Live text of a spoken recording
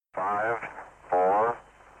5, 4,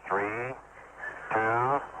 3, 2,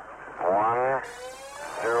 1,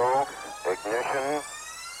 0, ignition,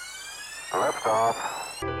 liftoff.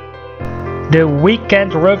 The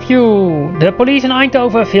weekend review. The police in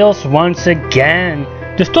Eindhoven fails once again.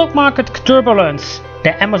 The stock market turbulence.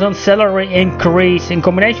 The Amazon salary increase in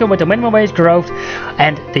combination with the minimum wage growth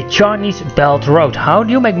and the Chinese Belt Road. How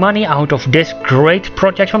do you make money out of this great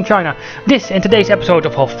project from China? This in today's episode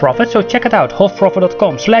of Half Profit, so check it out,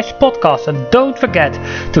 halfprofit.com/podcast, and don't forget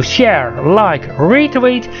to share, like,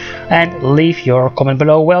 retweet and leave your comment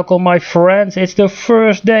below. Welcome my friends, it's the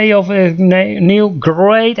first day of a new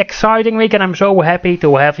great exciting week and I'm so happy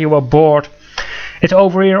to have you aboard. It's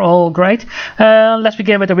over here, all great. Let's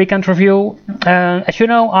begin with the weekend review. As you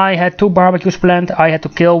know, I had 2 barbecues planned. I had to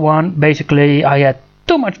kill one. Basically, I had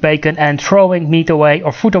too much bacon and throwing meat away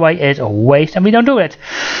or food away is a waste and we don't do it.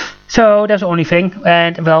 So that's the only thing.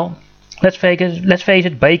 And well, let's face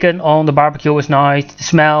it, bacon on the barbecue is nice. The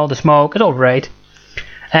smell, the smoke, it's all great.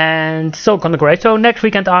 And so kind of great. So next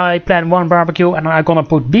weekend I plan 1 barbecue and I'm gonna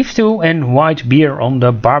put beef stew and white beer on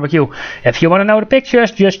the barbecue. If you want to know the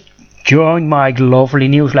pictures, just join my lovely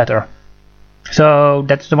newsletter. So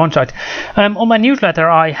that's the one side. On my newsletter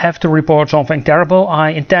I have to report something terrible. I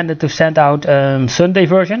intended to send out Sunday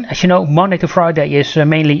version. As you know, Monday to Friday is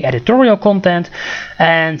mainly editorial content,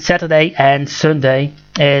 and Saturday and Sunday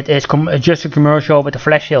it is just a commercial with a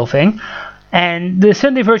flash sale thing. And the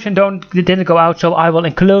Sunday version didn't go out, so I will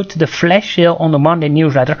include the flash sale on the Monday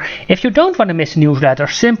newsletter. If you don't want to miss the newsletter,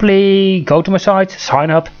 simply go to my site, sign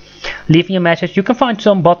up, leave me a message. You can find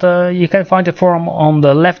you can find the form on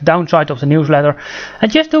the left down side of the newsletter,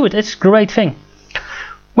 and just do it. It's a great thing.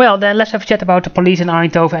 Well, then let's have a chat about the police in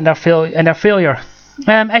Eindhoven and their failure.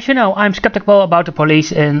 As you know, I'm skeptical about the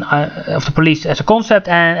police of the police as a concept,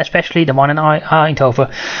 and especially the one in Eindhoven.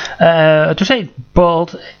 To say it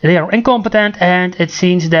bold, they are incompetent, and it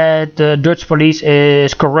seems that the Dutch police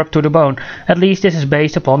is corrupt to the bone. At least this is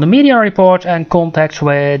based upon the media reports and contacts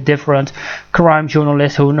with different crime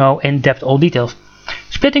journalists who know in depth all details.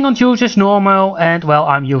 Spitting on Jews is normal, and well,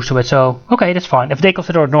 I'm used to it, so okay, that's fine. If they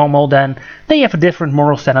consider it normal, then they have a different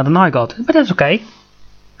moral standard than I got, but that's okay.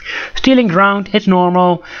 Stealing ground, it's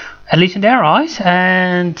normal, at least in their eyes,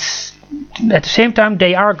 and at the same time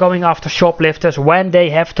they are going after shoplifters when they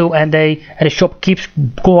have to, and the shop keeps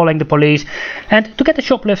calling the police. And to get the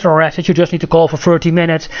shoplifter arrested, you just need to call for 30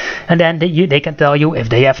 minutes, and then they can tell you if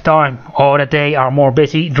they have time, or that they are more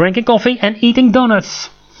busy drinking coffee and eating donuts.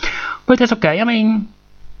 But that's okay, I mean,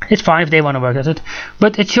 it's fine if they want to work at it,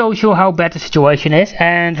 but it shows you how bad the situation is.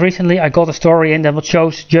 And recently I got a story in that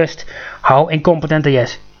shows just how incompetent he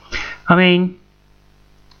is. I mean,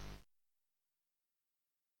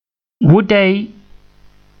 would they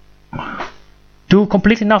do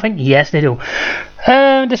completely nothing? Yes, they do.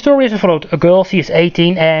 The story is as follows. A girl, she is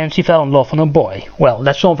 18 and she fell in love with a boy. Well,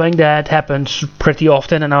 that's something that happens pretty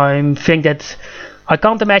often, and I think that I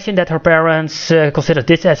can't imagine that her parents consider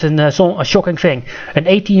this as a shocking thing. An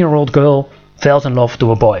 18-year-old girl falls in love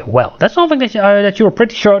to a boy. Well, that's something that you're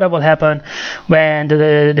pretty sure that will happen when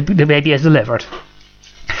the baby is delivered.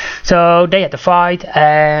 So they had to fight,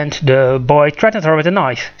 and the boy threatened her with a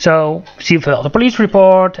knife. So she filed a police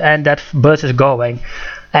report, and that bus is going.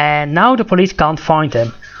 And now the police can't find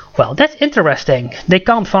him. Well, that's interesting. They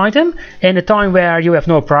can't find him in a time where you have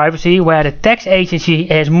no privacy, where the tax agency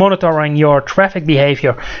is monitoring your traffic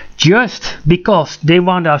behavior just because they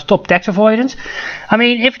want to stop tax avoidance. I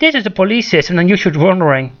mean, if this is the police system, then you should be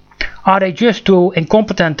wondering, are they just too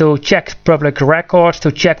incompetent to check public records,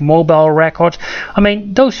 to check mobile records? I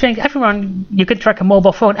mean, those things, you can track a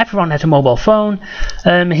mobile phone, everyone has a mobile phone.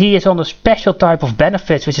 He is on a special type of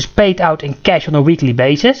benefits which is paid out in cash on a weekly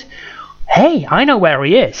basis. Hey, I know where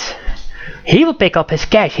he is. He will pick up his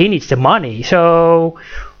cash, he needs the money. So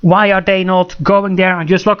why are they not going there and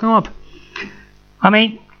just locking him up? I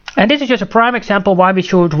mean, and this is just a prime example why we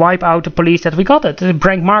should wipe out the police that we got it, to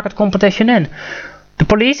bring market competition in. The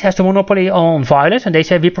police has the monopoly on violence, and they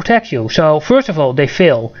say we protect you. So first of all, they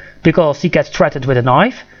fail because he gets threatened with a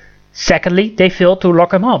knife. Secondly, they fail to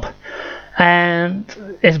lock him up. And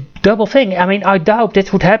it's double thing. I mean, I doubt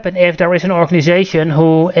this would happen if there is an organization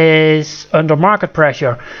who is under market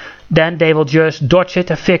pressure. Then they will just dodge it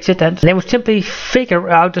and fix it, and they will simply figure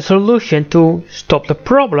out a solution to stop the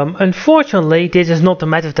problem. Unfortunately, this is not the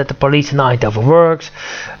method that the police in Eindhoven works.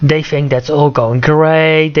 They think that's all going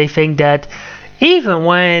great. They think that even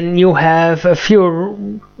when you have a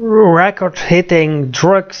few record-hitting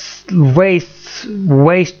drugs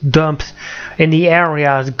waste dumps in the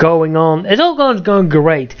areas going on, it's all going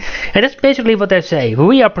great. And that's basically what they say.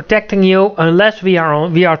 We are protecting you unless we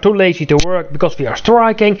are too lazy to work because we are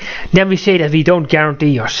striking. Then we say that we don't guarantee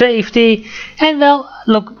your safety. And well,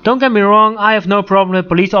 look, don't get me wrong, I have no problem with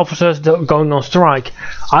police officers going on strike.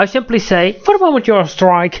 I simply say, for the moment you're on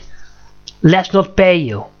strike, let's not pay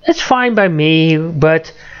you. It's fine by me,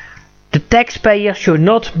 but the taxpayer should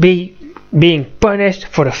not be being punished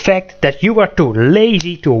for the fact that you are too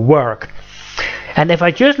lazy to work. And if I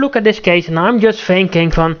just look at this case and I'm just thinking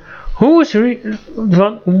from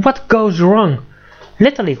what goes wrong?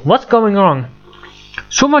 Literally, what's going wrong?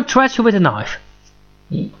 Someone threatens you with a knife.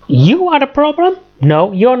 You are the problem?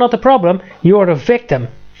 No, you're not the problem. You are the victim.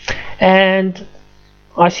 And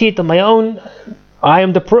I see it on my own.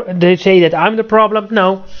 They say that I'm the problem.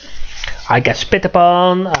 No, I get spit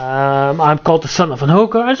upon. I'm called the son of a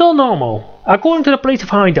hooker. It's all normal, according to the police of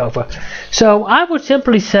Eindhoven. So I would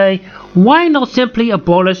simply say, why not simply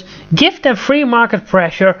abolish, give them free market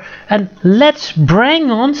pressure, and let's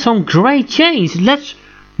bring on some great change. Let's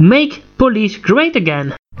make police great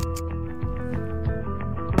again.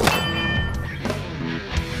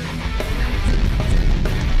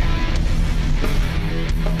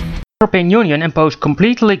 European Union imposed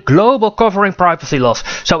completely global covering privacy laws,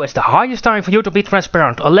 so it's the highest time for you to be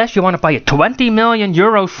transparent, unless you want to pay a 20 million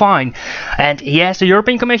euro fine. And yes, the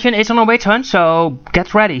European Commission is on a witch hunt, so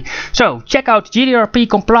get ready. So check out GDRP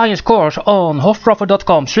compliance course on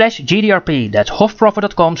hofprofit.com/GDRP. That's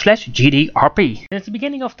hofprofit.com/GDRP. Since the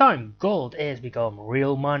beginning of time, gold has become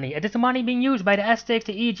real money. It is the money being used by the Aztecs,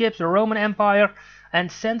 the Egypts, the Roman Empire, and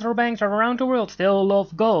central banks around the world still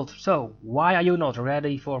love gold. So why are you not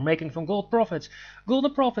ready for making some gold profits?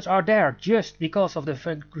 Golden profits are there just because of the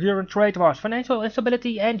current trade wars, financial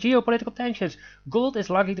instability and geopolitical tensions. Gold is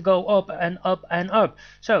likely to go up and up and up.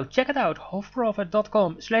 So check it out,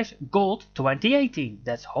 hofprofit.com/gold2018.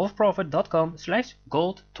 That's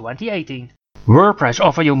hofprofit.com/gold2018. WordPress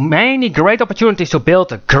offers you many great opportunities to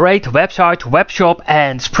build a great website, web shop,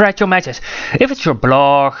 and spread your message. If it's your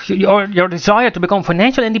blog or your desire to become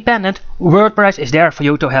financially independent, WordPress is there for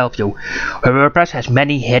you to help you. WordPress has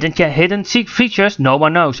many hidden features no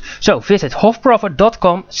one knows. So visit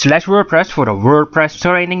hofprofit.com/WordPress for the WordPress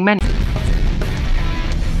training menu.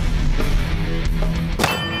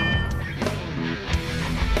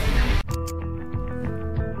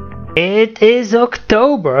 It is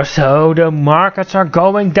October, so the markets are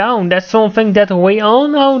going down. That's something that we all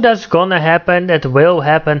know that's gonna happen, that will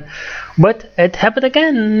happen. But it happened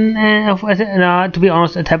again. To be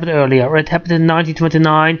honest, it happened earlier. It happened in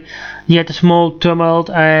 1929. You had a small tumult,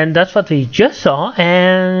 and that's what we just saw.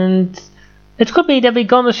 And it could be that we're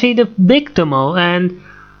gonna see the big tumult. And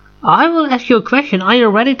I will ask you a question. Are you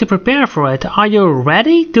ready to prepare for it? Are you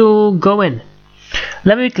ready to go in?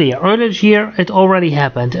 Let me be clear, earlier this year it already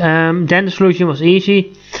happened. Then the solution was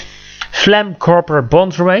easy. Slam corporate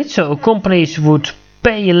bond rates, so companies would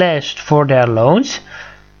pay less for their loans.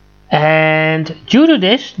 And due to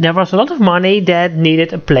this, there was a lot of money that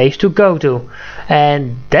needed a place to go to.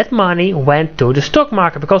 And that money went to the stock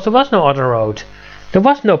market because there was no other road. There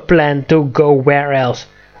was no plan to go where else.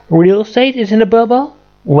 Real estate is in a bubble?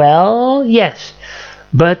 Well, yes,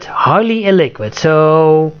 but highly illiquid.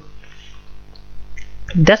 So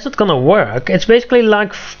that's not gonna work. It's basically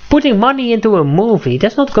like putting money into a movie.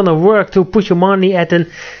 That's not gonna work to put your money at a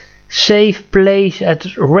safe place at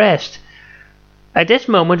rest. At this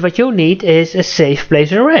moment what you need is a safe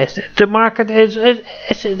place at rest. The market is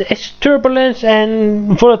turbulence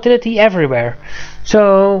and volatility everywhere.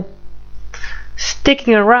 So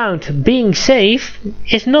sticking around, being safe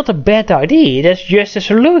is not a bad idea. That's just a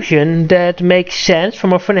solution that makes sense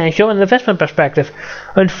from a financial and investment perspective.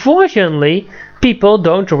 Unfortunately, people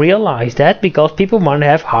don't realize that because people want to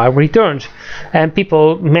have high returns. And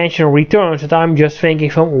people mention returns and I'm just thinking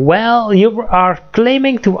from, well, you are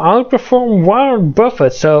claiming to outperform Warren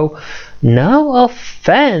Buffett, so no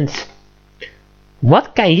offense.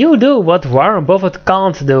 What can you do what Warren Buffett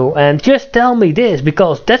can't do? And just tell me this,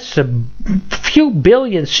 because that's a few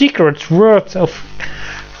billion secrets worth of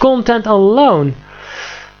content alone.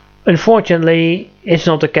 Unfortunately, it's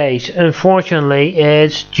not the case. Unfortunately,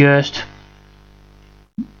 it's just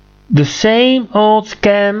the same old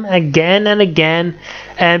scam again and again,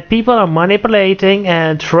 and people are manipulating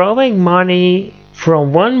and throwing money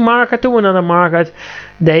from one market to another market.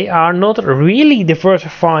 They are not really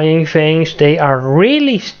diversifying things, they are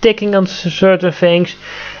really sticking on certain things,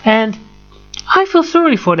 and I feel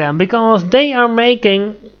sorry for them because they are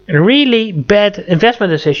making really bad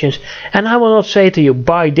investment decisions. And I will not say to you,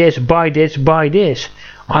 buy this, buy this, buy this.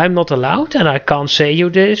 I'm not allowed, and I can't say you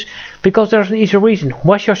this, because there's an easy reason.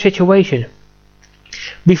 What's your situation?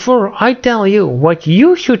 Before I tell you what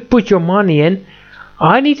you should put your money in,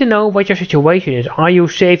 I need to know what your situation is. Are you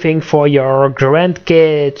saving for your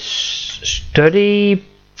grandkids' study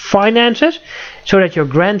finances, so that your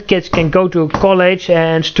grandkids can go to college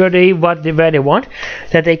and study where they want,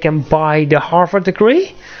 that they can buy the Harvard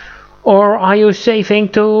degree? Or are you saving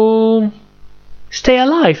to stay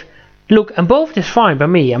alive? Look, and both is fine by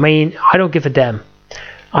me. I mean, I don't give a damn.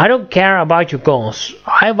 I don't care about your goals.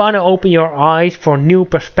 I want to open your eyes for new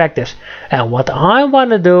perspectives. And what I want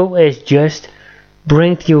to do is just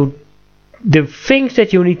bring you the things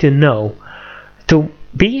that you need to know to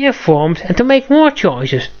be informed and to make more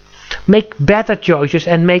choices. Make better choices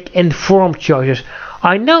and make informed choices.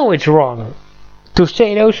 I know it's wrong to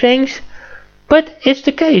say those things, but it's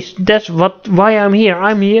the case. That's why I'm here.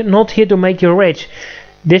 I'm here not here to make you rich.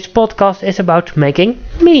 This podcast is about making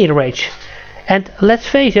me rich. And let's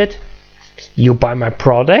face it, you buy my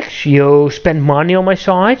products, you spend money on my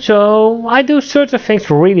site, so I do certain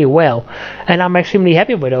things really well. And I'm extremely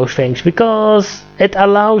happy with those things, because it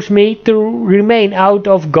allows me to remain out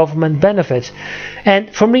of government benefits.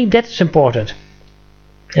 And for me, that's important.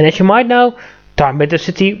 And as you might know, time with the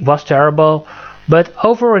city was terrible, but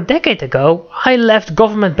over a decade ago, I left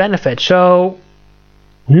government benefits. So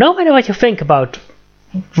no matter what you think about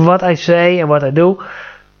what I say and what I do,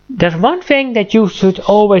 there's one thing that you should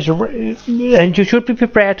always and you should be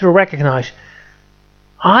prepared to recognize.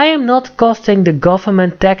 I am not costing the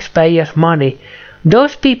government taxpayers money.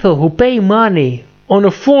 Those people who pay money on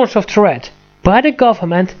a force of threat by the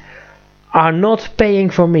government are not paying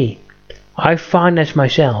for me. I finance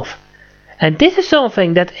myself. And this is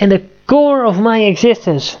something that in the core of my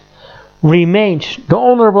existence remains the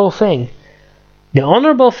honorable thing. The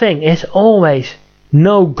honorable thing is always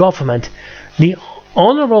no government. The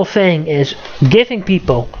honorable thing is giving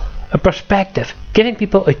people a perspective, giving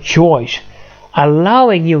people a choice,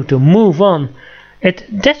 allowing you to move on.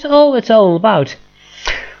 That's all it's all about.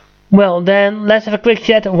 Well, then let's have a quick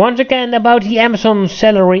chat once again about the Amazon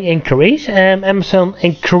salary increase. Amazon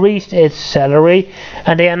increased its salary,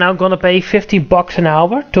 and they are now gonna pay $50 an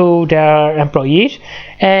hour to their employees.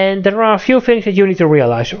 And there are a few things that you need to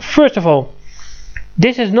realize. First of all,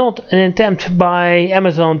 this is not an attempt by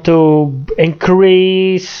Amazon to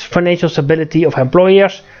increase financial stability of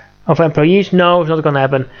employees. No, it's not gonna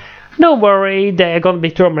happen. Don't worry, they are gonna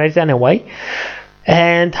be terminated anyway.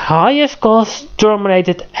 And highest cost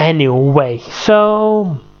terminated anyway.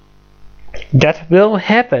 So that will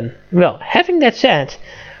happen. Well, having that said,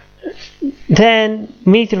 then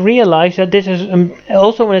we need to realize that this is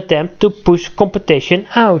also an attempt to push competition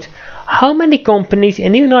out. How many companies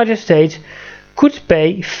in the United States could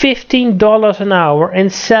pay $15 an hour in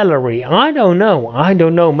salary? I don't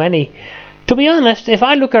know many. To be honest, if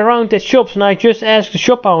I look around at shops and I just ask the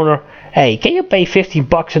shop owner, hey, can you pay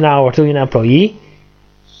 $15 an hour to an employee?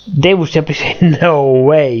 They would simply say, no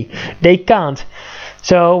way, they can't.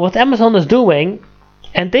 So what Amazon is doing,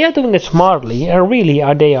 and they are doing it smartly,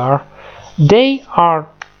 they are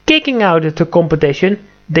kicking out the competition.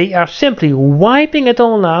 They are simply wiping it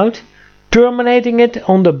all out, terminating it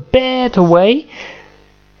on the bad way,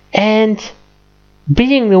 and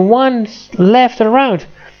being the ones left around.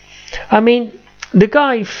 I mean, the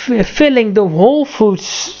guy filling the Whole Foods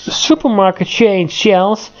supermarket chain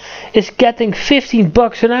shelves is getting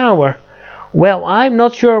 $15 an hour. Well, I'm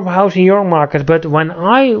not sure how's in your market, but when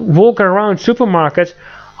I walk around supermarkets,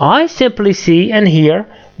 I simply see and hear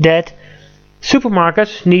that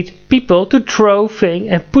supermarkets need people to throw things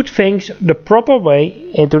and put things the proper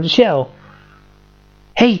way into the shelf.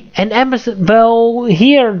 Hey, and Amazon, well,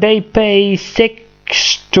 here they pay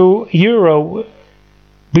 €6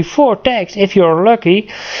 before tax if you're lucky.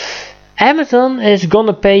 Amazon is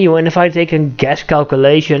gonna pay you, and if I take a guess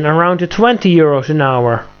calculation, around the €20 an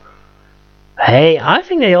hour. Hey, I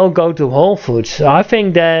think they all go to Whole Foods. I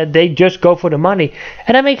think that they just go for the money,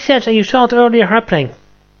 and that makes sense. And you saw it earlier happening.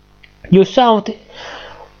 You saw it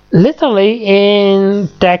literally in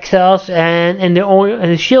Texas and in the oil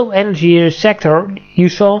and the shale energy sector. You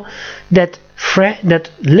saw that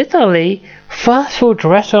literally fast food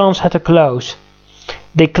restaurants had to close.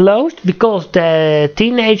 They closed because the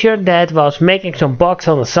teenager that was making some bucks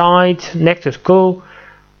on the side next to school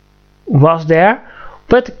was there,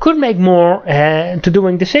 but could make more to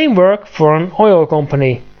doing the same work for an oil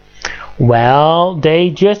company. Well, they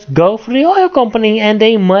just go for the oil company and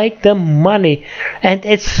they make the money. And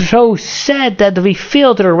it's so sad that we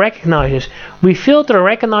fail to recognize this. We fail to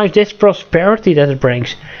recognize this prosperity that it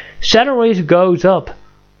brings. Salaries goes up.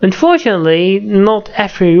 Unfortunately, not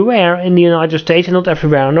everywhere in the United States and not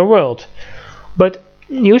everywhere in the world. But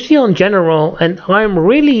you see in general, and I'm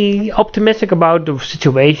really optimistic about the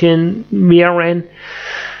situation we are in.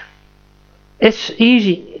 It's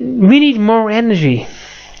easy. We need more energy.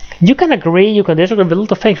 You can agree, you can disagree with a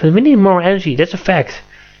lot of things, but we need more energy. That's a fact.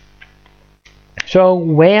 So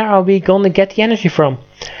where are we gonna get the energy from?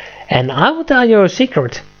 And I will tell you a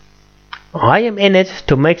secret. I am in it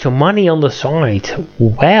to make some money on the side.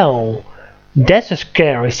 Well, that's a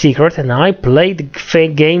scary secret, and I play the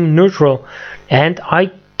game neutral, and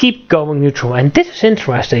I keep going neutral. And this is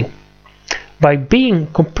interesting. By being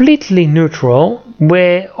completely neutral,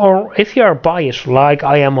 or if you are biased like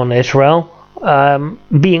I am on Israel,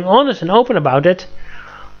 being honest and open about it,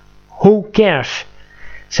 who cares?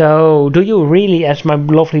 So do you really, as my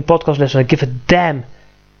lovely podcast listener, give a damn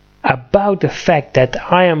about the fact that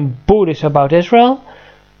I am bullish about Israel?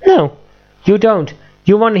 No, you don't.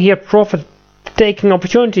 You want to hear profit-taking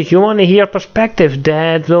opportunities. You want to hear perspectives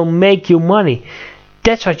that will make you money.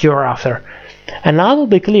 That's what you're after. And I will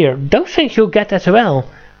be clear, those things you'll get as well.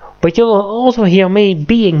 But you will also hear me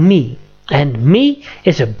being me. And me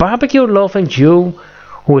is a barbecue-loving Jew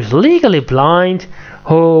who is legally blind,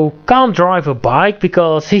 who can't drive a bike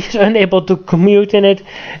because he's unable to commute in it.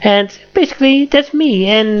 And basically, that's me,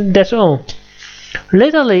 and that's all.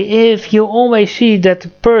 Literally, if you always see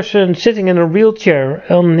that person sitting in a wheelchair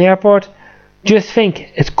on the airport, just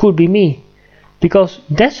think, it could be me. Because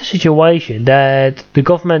that's the situation that the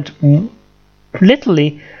government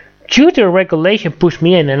literally, due to regulation, pushed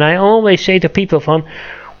me in. And I always say to people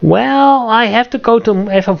well, I have to go to,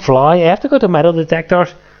 if I fly, I have to go to metal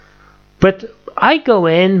detectors. But I go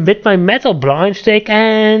in with my metal blind stick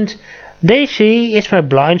and they see it's my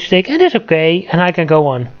blind stick and it's okay and I can go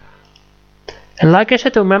on. And like I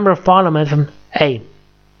said to a member of parliament, hey,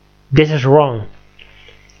 this is wrong.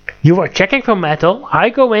 You are checking for metal, I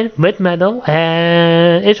go in with metal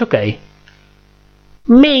and it's okay.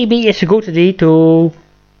 Maybe it's a good idea to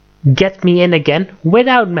get me in again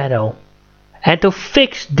without metal. And to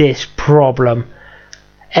fix this problem.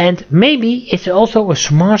 And maybe it's also a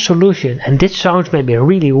smart solution, and this sounds maybe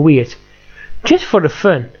really weird. Just for the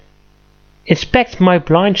fun. Inspect my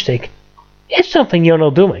blind stick. It's something you're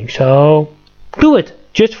not doing, so do it,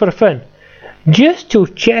 just for the fun. Just to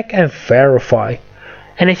check and verify.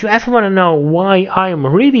 And if you ever want to know why I am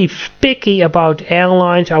really picky about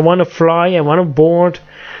airlines, I want to fly, I want to board,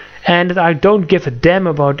 and that I don't give a damn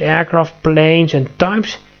about aircraft, planes and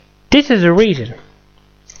types, this is the reason.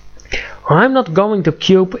 I'm not going to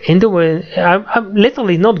I'm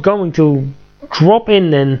literally not going to drop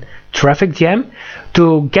in a traffic jam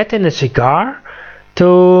to get in a cigar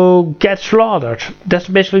to get slaughtered. That's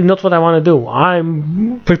basically not what I want to do.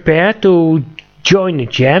 I'm prepared to join a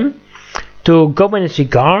jam, to go in a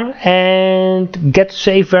cigar and get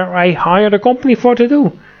safe where I hired a company for to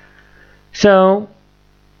do. So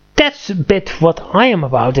that's a bit what I am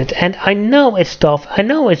about it, and I know it's tough, I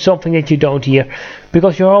know it's something that you don't hear,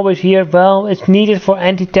 because you always hear, well, it's needed for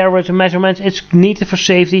anti-terrorism measurements, it's needed for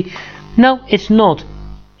safety. No, it's not.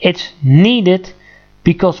 It's needed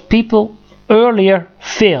because people earlier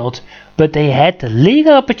failed, but they had the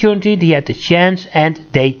legal opportunity, they had the chance, and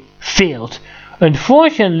they failed.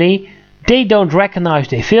 Unfortunately, they don't recognize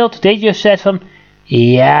they failed, they just said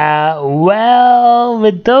yeah, well,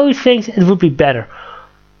 with those things it would be better.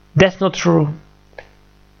 That's not true.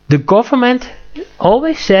 The government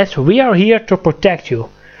always says we are here to protect you.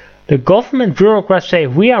 The government bureaucrats say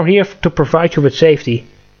we are here to provide you with safety.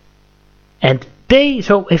 And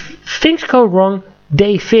so if things go wrong,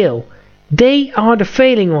 they fail. They are the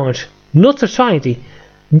failing ones, not society.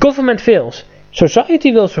 Government fails.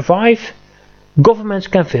 Society will survive. Governments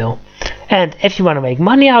can fail. And if you want to make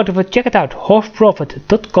money out of it, check it out.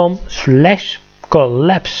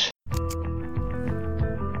 hofprofit.com/collapse.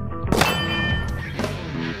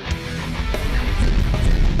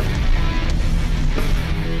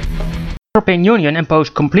 European Union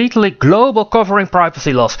imposed completely global covering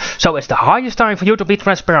privacy laws, so it's the highest time for you to be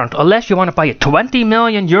transparent, unless you want to pay a 20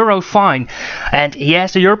 million euro fine. And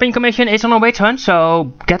yes, the European Commission is on a witch hunt,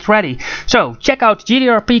 so get ready. So check out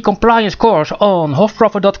GDRP compliance course on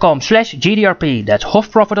hofprofit.com/GDRP. That's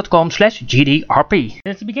hofprofit.com/GDRP.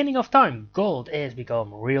 Since the beginning of time, gold has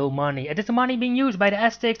become real money. It is the money being used by the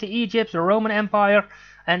Aztecs, the Egypts, the Roman Empire,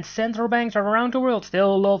 And central banks around the world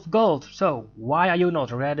still love gold. So why are you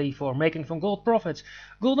not ready for making some gold profits?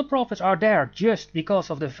 Golden profits are there just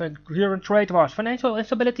because of the current trade wars, financial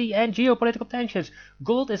instability and geopolitical tensions.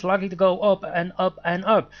 Gold is likely to go up and up and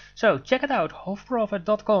up. So check it out,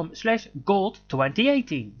 hofprofit.com/gold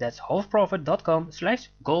 2018. That's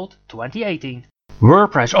hofprofit.com/gold 2018.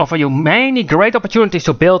 WordPress offers you many great opportunities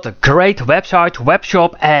to build a great website, web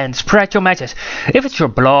shop and spread your message. If it's your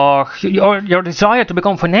blog or your desire to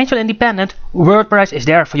become financially independent, WordPress is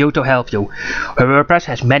there for you to help you. WordPress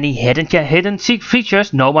has many hidden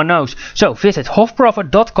features no one knows. So visit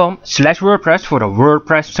hofprofit.com/WordPress for the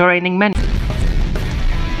WordPress training manual.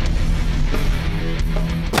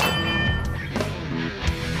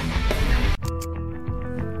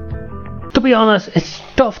 To be honest, it's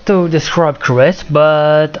tough to describe Chris,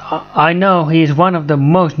 but I know he is one of the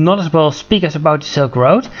most knowledgeable speakers about the Silk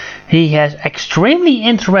Road. He has extremely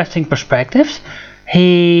interesting perspectives,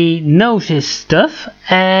 he knows his stuff,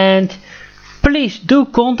 and please do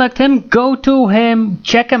contact him, go to him,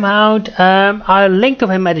 check him out. I'll link to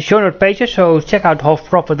him at the show note pages, so check out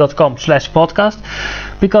hofprofit.com/podcast,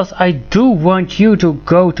 because I do want you to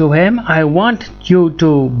go to him. I want you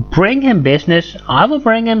to bring him business. I will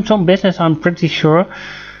bring him some business, I'm pretty sure,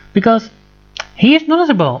 because he is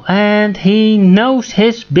knowledgeable and he knows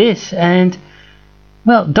his biz, and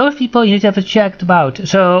well, those people you need to have checked about.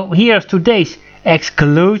 So here's today's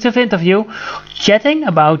exclusive interview, chatting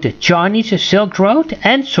about the Chinese Silk Road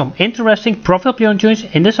and some interesting profit opportunities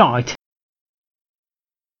in the site.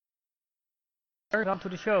 Welcome to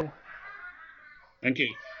the show. Thank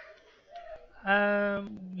you.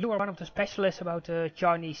 You are one of the specialists about the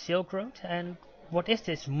Chinese Silk Road, and what is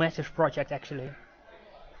this massive project actually?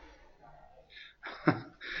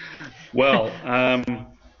 Well,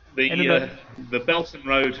 the Belt and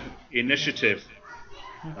Road Initiative,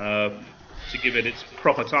 to give it its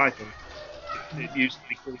proper title, it used to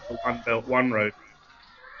be called the One Belt, One Road,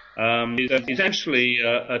 is essentially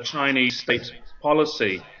a Chinese state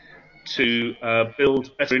policy to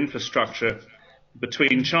build better infrastructure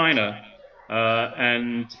between China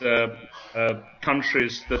and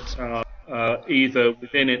countries that are either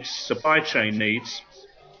within its supply chain needs.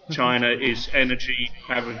 China is energy,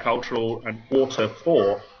 agricultural and water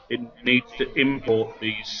poor. It needs to import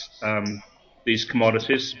these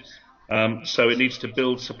commodities. So it needs to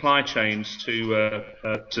build supply chains to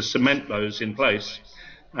cement those in place,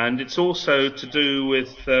 and it's also to do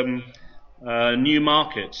with new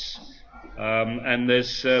markets. And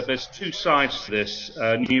there's two sides to this: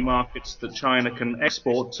 new markets that China can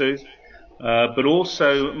export to, but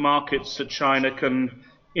also markets that China can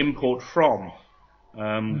import from.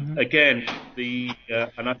 Again,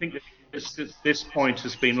 and I think this point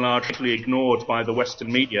has been largely ignored by the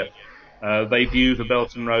Western media. They view the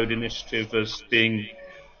Belt and Road Initiative as being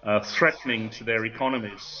threatening to their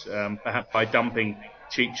economies, perhaps by dumping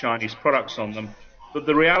cheap Chinese products on them. But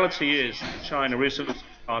the reality is that China is a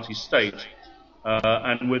multi-party state,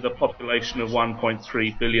 and with a population of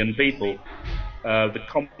 1.3 billion people, the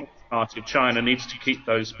Communist Party of China needs to keep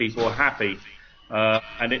those people happy.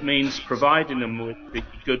 And it means providing them with the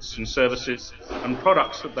goods and services and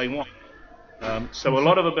products that they want. So a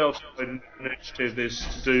lot of the Belt and Road Initiative is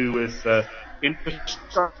to do with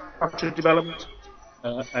infrastructure development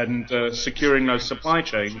and securing those supply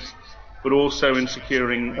chains, but also in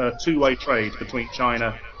securing two-way trade between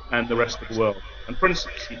China and the rest of the world, and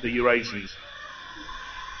principally the Eurasians.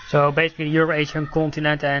 So basically the Eurasian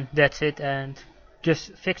continent, and that's it, and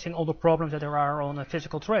just fixing all the problems that there are on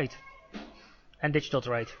physical trade and digital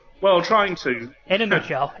trade. Well, trying to. In a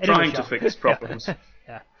nutshell. To fix problems.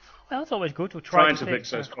 Yeah. Well, it's always good to try to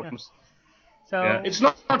fix those problems. Yeah. So yeah. It's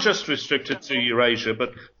not just restricted to Eurasia,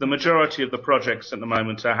 but the majority of the projects at the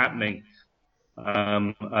moment are happening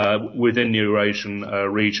within the Eurasian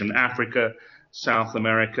region. Africa, South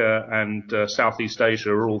America, and Southeast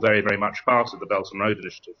Asia are all very, very much part of the Belt and Road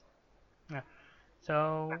Initiative. Yeah.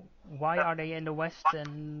 So why are they in the West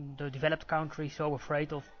and the developed countries so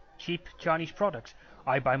afraid of cheap Chinese products?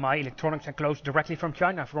 I buy my electronics and clothes directly from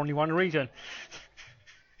China for only one reason.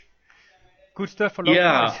 Good stuff for low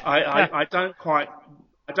price. I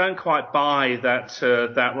don't quite buy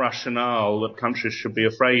that rationale that countries should be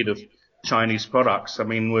afraid of Chinese products. I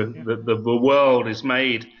mean, the world is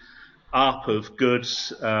made up of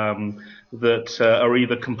goods that are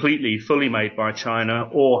either completely fully made by China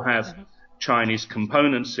or have Chinese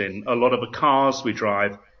components in. A lot of the cars we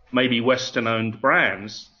drive may be Western-owned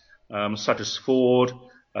brands, such as Ford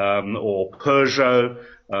or Peugeot,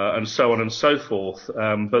 and so on and so forth.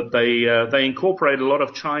 But they incorporate a lot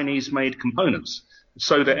of Chinese-made components.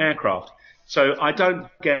 So do aircraft. So I don't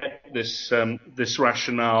get this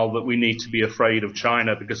rationale that we need to be afraid of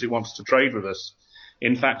China because it wants to trade with us.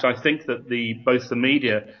 In fact, I think that both the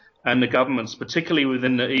media and the governments, particularly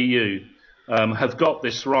within the EU, have got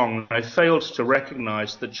this wrong. They failed to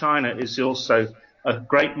recognise that China is also a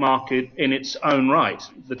great market in its own right.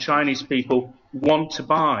 The Chinese people want to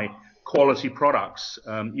buy quality products.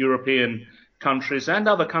 European countries and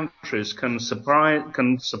other countries can supply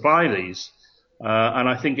these. And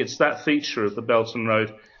I think it's that feature of the Belt and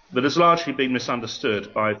Road that has largely been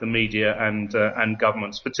misunderstood by the media and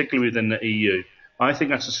governments, particularly within the EU. I think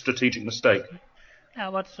that's a strategic mistake. Now,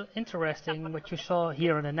 what's interesting, what you saw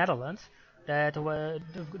here in the Netherlands, that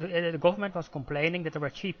the government was complaining that there were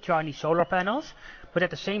cheap Chinese solar panels, but at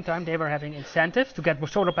the same time they were having incentives to get more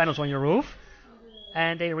solar panels on your roof.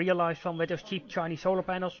 And they realized from with those cheap Chinese solar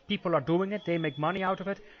panels, people are doing it, they make money out of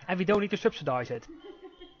it, and we don't need to subsidize it.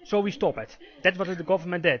 So we stop it. That's what the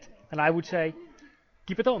government did. And I would say,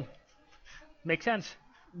 keep it on. Makes sense.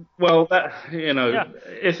 Well,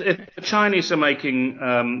 if the Chinese are making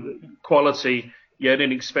quality yet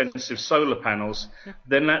inexpensive solar panels,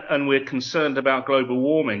 then and we're concerned about global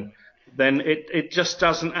warming, then it just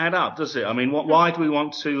doesn't add up, does it? I mean, why do we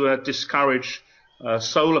want to discourage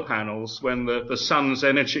solar panels when the sun's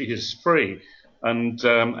energy is free and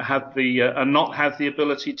not have the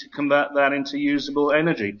ability to convert that into usable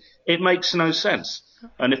energy? It makes no sense.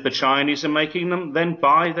 And if the Chinese are making them, then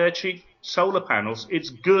buy their cheap solar panels. It's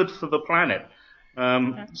good for the planet.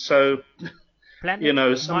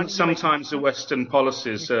 Sometimes the Western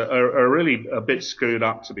policies are really a bit screwed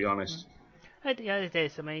up, to be honest. Yeah, it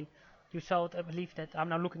is. I mean, I believe that I'm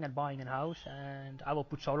now looking at buying a house, and I will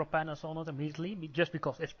put solar panels on it immediately, just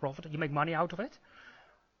because it's profitable. You make money out of it.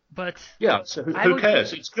 But yeah, so who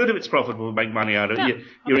cares? It's good if it's profitable to make money out of it.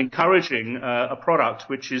 You're encouraging a product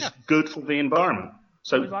which is good for the environment.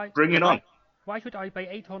 So bring it on. Why should I pay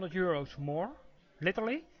 800 euros more,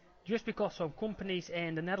 literally, just because some companies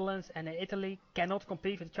in the Netherlands and in Italy cannot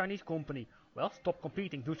compete with a Chinese company? Well, stop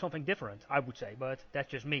competing, do something different, I would say, but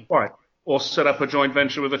that's just me. Right. Or set up a joint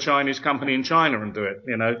venture with a Chinese company in China and do it.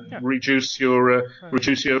 Reduce your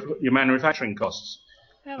manufacturing costs.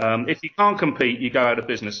 If you can't compete, you go out of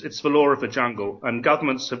business. It's the law of the jungle, and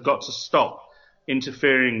governments have got to stop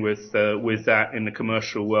interfering with that in the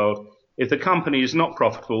commercial world. If the company is not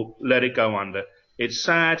profitable, let it go under. It's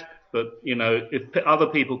sad, but if other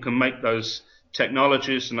people can make those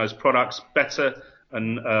technologies and those products better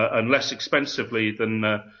and less expensively than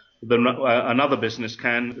another business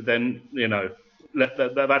can, then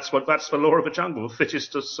that's the law of the jungle. The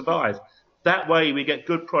fittest to survive. That way, we get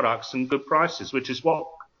good products and good prices, which is what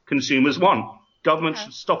consumers want. Government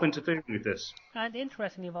should stop interfering with this. And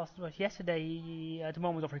interestingly, was yesterday, at the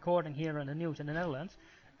moment of recording here in the news in the Netherlands,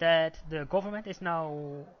 that the government is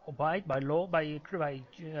now by law, by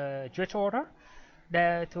judge order,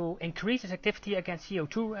 to increase its activity against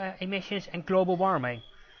CO2 emissions and global warming.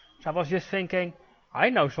 So I was just thinking, I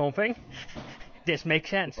know something. This makes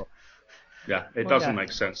sense. Yeah, it doesn't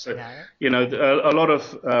make sense. So, a lot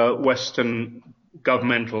of Western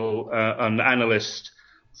governmental and analysts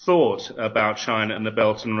thought about China and the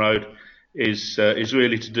Belt and Road is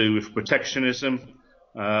really to do with protectionism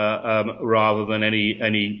rather than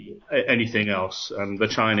anything else. And the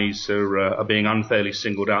Chinese are being unfairly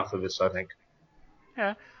singled out for this, I think.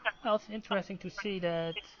 Yeah, well, it's interesting to see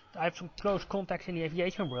that I have some close contacts in the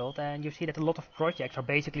aviation world, and you see that a lot of projects are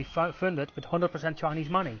basically funded with 100% Chinese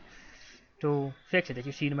money to fix it. That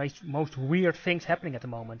you see the most weird things happening at the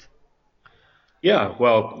moment. Yeah,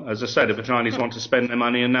 well, as I said, if the Chinese want to spend their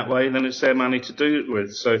money in that way, then it's their money to do it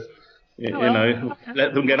with. So,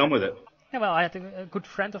 let them get on with it. Yeah, well, I had a good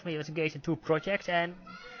friend of me who was engaged in 2 projects, and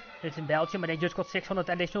it's in Belgium, and they just got 600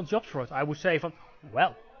 additional jobs for it. I would say,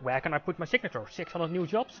 well, where can I put my signature? 600 new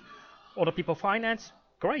jobs? Other people finance?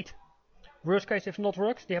 Great. Worst case, if it not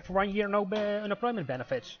works, they have for 1 year no unemployment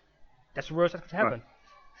benefits. That's the worst that could happen. Right.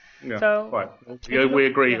 Yeah, so, right. We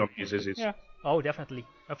agree on these issues. Yeah. Oh, definitely.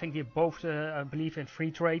 I think we both believe in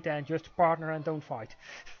free trade and just partner and don't fight.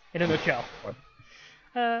 In a nutshell. Right.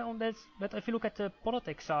 On that, but if you look at the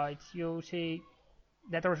politics side, you see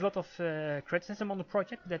that there is a lot of criticism on the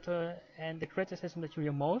project. And the criticism that you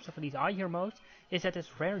hear most, or at least I hear most, is that it's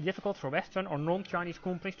very difficult for Western or non-Chinese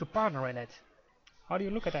companies to partner in it. How do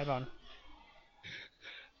you look at that one?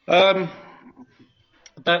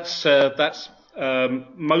 That's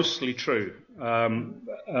mostly true.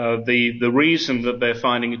 The reason that they're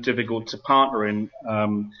finding it difficult to partner in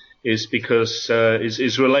is because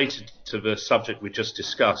is related to the subject we just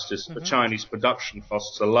discussed. Is the Chinese production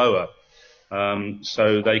costs are lower,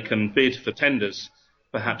 so they can bid for tenders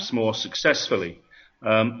perhaps more successfully.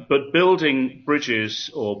 But building bridges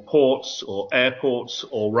or ports or airports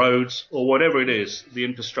or roads or whatever it is, the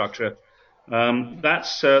infrastructure,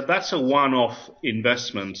 that's a one-off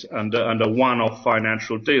investment and a one-off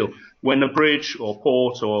financial deal. When a bridge or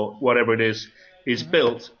port or whatever it is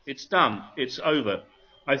built, it's done, it's over.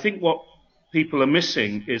 I think what people are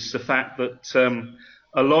missing is the fact that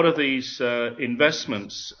a lot of these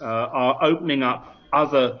investments are opening up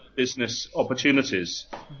other business opportunities.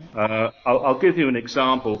 I'll give you an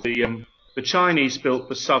example. The Chinese built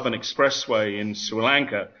the Southern Expressway in Sri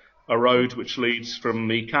Lanka, a road which leads from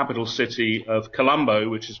the capital city of Colombo,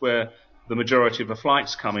 which is where the majority of the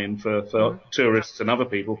flights come in for tourists and other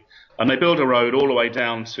people. And they built a road all the way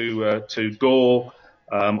down to Gore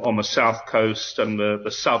on the south coast and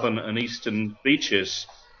the southern and eastern beaches,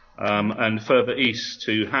 and further east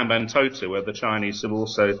to Hambantota, where the Chinese have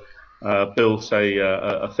also built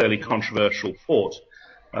a fairly controversial port.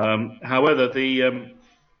 However,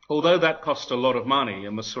 although that cost a lot of money,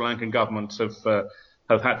 and the Sri Lankan government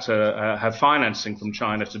have had to have financing from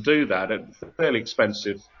China to do that at fairly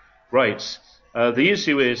expensive rates, the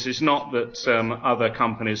issue is not that other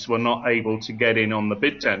companies were not able to get in on the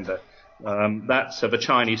bid tender. The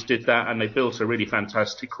Chinese did that, and they built a really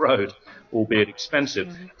fantastic road, albeit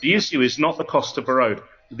expensive. The issue is not the cost of the road.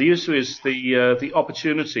 The issue is the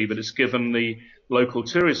opportunity that it's given the local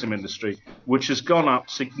tourism industry, which has gone up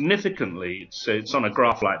significantly. It's on a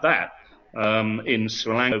graph like that in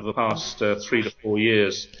Sri Lanka over the past 3 to 4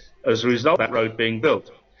 years as a result of that road being built.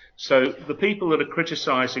 So the people that are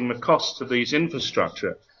criticising the cost of these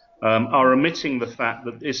infrastructure are omitting the fact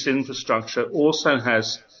that this infrastructure also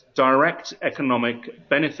has direct economic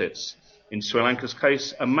benefits. In Sri Lanka's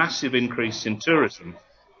case, a massive increase in tourism.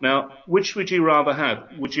 Now, which would you rather have?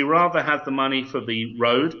 Would you rather have the money for the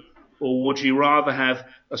road, or would you rather have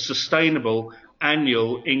a sustainable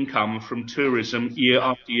annual income from tourism year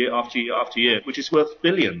after year after year after year, which is worth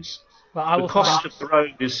billions? The cost of the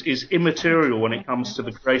road is immaterial when it comes to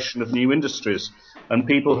the creation of new industries, and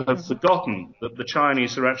people have forgotten that the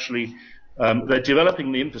Chinese are actually they're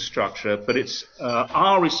developing the infrastructure, but it's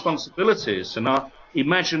our responsibilities and our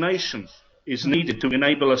imagination is needed to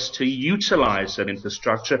enable us to utilize that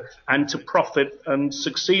infrastructure and to profit and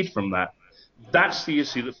succeed from that. That's the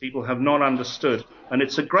issue that people have not understood, and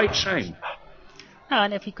it's a great shame.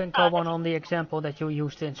 And if you can go on the example that you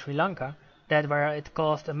used in Sri Lanka, that where it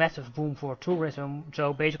caused a massive boom for tourism,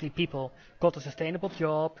 so basically people got a sustainable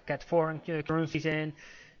job, get foreign currencies in,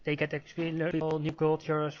 they get experience new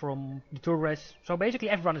cultures from the tourists, so basically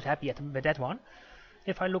everyone is happy with that one.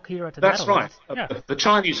 If I look here at the Netherlands... That's right. The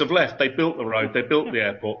Chinese have left. They built the road. They built the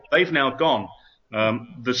airport. They've now gone.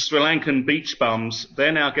 The Sri Lankan beach bums,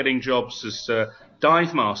 they're now getting jobs as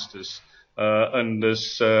dive masters and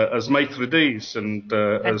as maitre d's and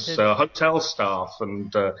as hotel staff.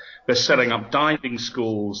 And they're setting up diving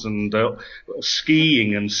schools and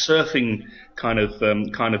skiing and surfing kind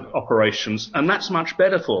of operations, and that's much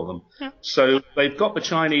better for them. Yeah. So they've got the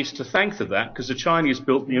Chinese to thank for that, because the Chinese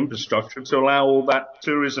built the infrastructure to allow all that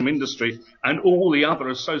tourism industry and all the other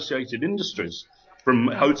associated industries, from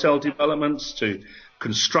hotel developments to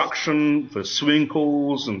construction for swimming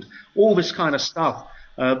pools and all this kind of stuff.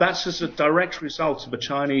 That's as a direct result of the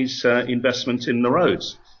Chinese investment in the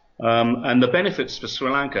roads, and the benefits for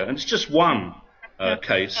Sri Lanka. And it's just one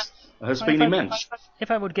case. Has been immense. If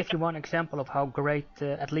I would give you one example of how great,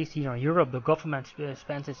 at least here in Europe, the government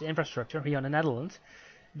spends its infrastructure here in the Netherlands,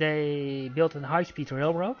 they built a high-speed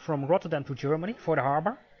railroad from Rotterdam to Germany for the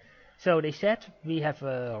harbor. So they said, we have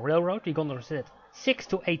a railroad, we're going to set 6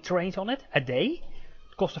 to 8 trains on it a day,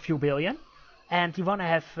 it costs a few billion, and we want to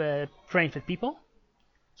have trains with people.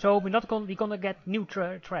 So we're going to get new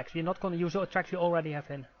tracks. We're not going to use the tracks we already have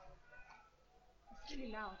in. It's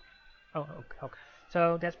really loud. Oh, okay.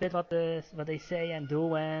 So that's a bit what they say and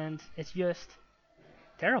do, and it's just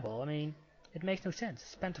terrible. I mean, it makes no sense.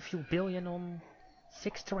 Spend a few billion on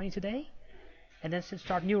 6 trains a day, and then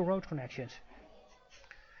start new road connections.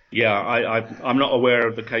 Yeah, I'm not aware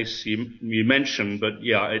of the case you mentioned, but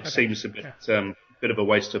yeah, it seems a bit of a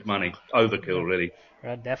waste of money, overkill, really.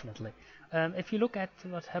 Definitely. If you look at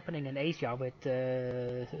what's happening in Asia with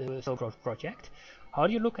the Silk Road project, how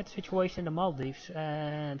do you look at the situation in the Maldives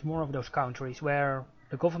and more of those countries where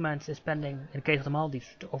the government is spending, in the case of the Maldives,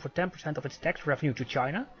 over 10% of its tax revenue to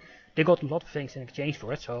China? They got a lot of things in exchange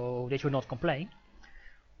for it, so they should not complain.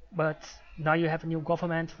 But now you have a new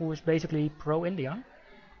government who is basically pro-India,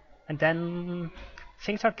 and then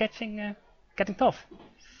things are getting tough.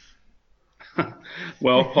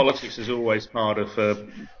 Well, politics is always part of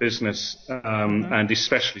business, and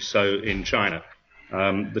especially so in China.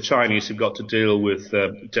 The Chinese have got to deal with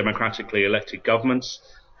democratically elected governments.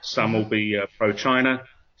 Some will be pro-China,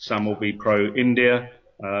 some will be pro-India.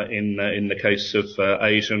 In the case of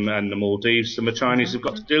Asia and the Maldives, and the Chinese have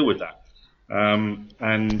got to deal with that,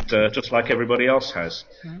 and just like everybody else has.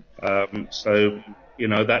 So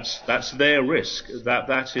that's their risk.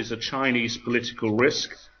 That is a Chinese political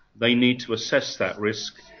risk. They need to assess that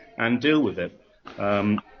risk and deal with it.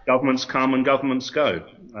 Governments come and governments go.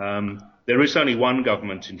 There is only one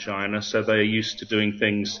government in China, so they're used to doing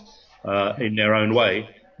things in their own way,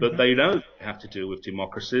 but they know they have to deal with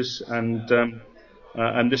democracies, and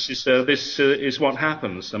this is what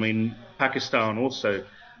happens. I mean, Pakistan also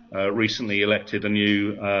recently elected a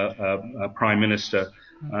new prime minister,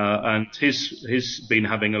 and he's been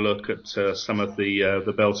having a look at some of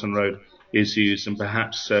the Belt and Road issues and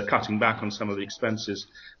perhaps cutting back on some of the expenses.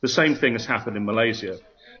 The same thing has happened in Malaysia.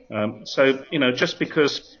 So just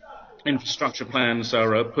because infrastructure plans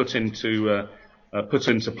are put into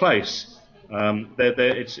place,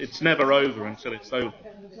 it's never over until it's over.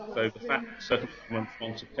 So the fact that certain governments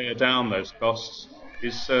want to pare down those costs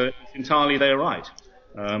is entirely their right.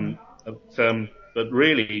 But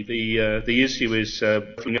really, the issue is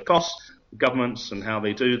looking at costs, governments and how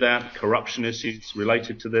they do that, corruption issues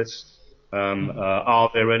related to this. Are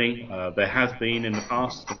there any? There have been in the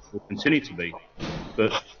past, and will continue to be.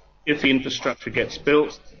 But if the infrastructure gets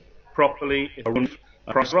built properly, if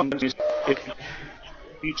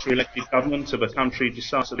future elected government of a country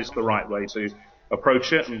decides that it's the right way to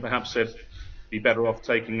approach it, and perhaps they'd be better off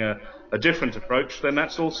taking a different approach, then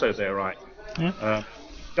that's also their right. Yeah.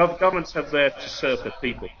 Governments have there to serve the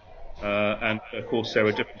people, and of course there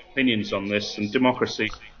are different opinions on this, and democracy,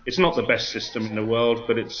 it's not the best system in the world,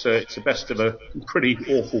 but it's the best of a pretty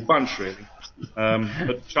awful bunch, really.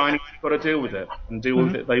 But China's got to deal with it, and deal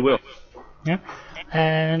with it they will. Yeah.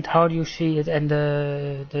 And how do you see it and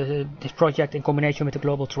this project in combination with the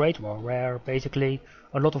global trade war, where basically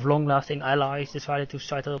a lot of long-lasting allies decided to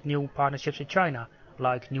set up new partnerships with China,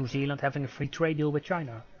 like New Zealand having a free trade deal with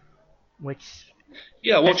China, which...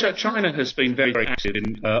 Yeah, well, China has been very, very active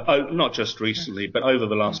in, not just recently, but over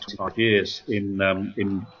the last 25 years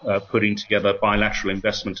in putting together bilateral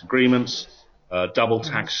investment agreements, double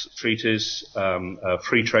tax treaties,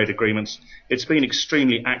 free trade agreements. It's been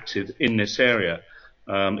extremely active in this area.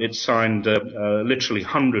 It's signed literally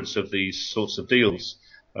hundreds of these sorts of deals,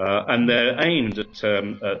 and they're aimed at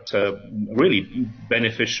really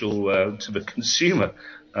beneficial to the consumer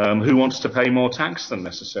who wants to pay more tax than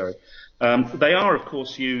necessary. They are, of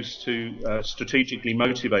course, used to strategically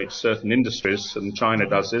motivate certain industries, and China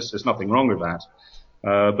does this. There's nothing wrong with that.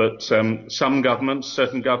 But certain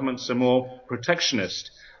governments are more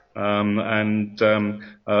protectionist and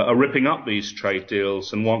are ripping up these trade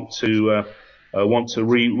deals and want to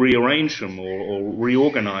rearrange them or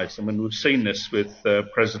reorganize them. And we've seen this with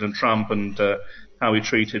President Trump and how he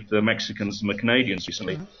treated the Mexicans and the Canadians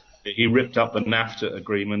recently. He ripped up the NAFTA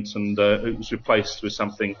agreement, and it was replaced with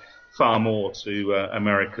something far more to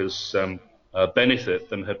America's benefit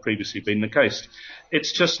than had previously been the case.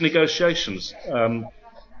 It's just negotiations.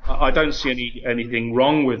 I don't see anything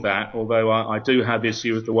wrong with that, although I do have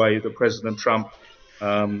issue with the way that President Trump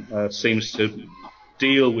seems to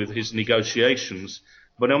deal with his negotiations.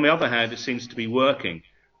 But on the other hand, it seems to be working.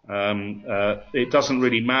 It doesn't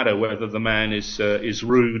really matter whether the man is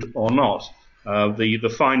rude or not.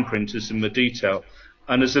 The fine print is in the detail.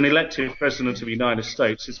 And as an elected president of the United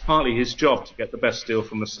States, it's partly his job to get the best deal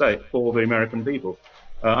from the state for the American people.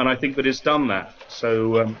 And I think that he's done that.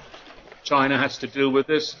 So China has to deal with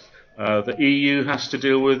this. The EU has to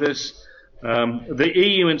deal with this. The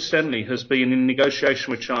EU, incidentally, has been in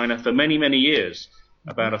negotiation with China for many, many years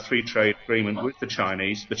about a free trade agreement with the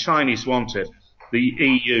Chinese. The Chinese want it. The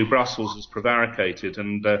EU, Brussels, has prevaricated.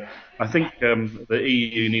 And I think the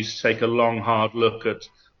EU needs to take a long, hard look at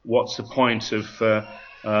what's the point of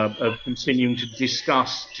continuing to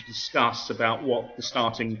discuss about what the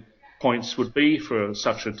starting points would be for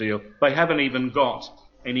such a deal. They haven't even got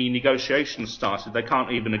any negotiations started. They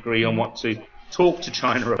can't even agree on what to talk to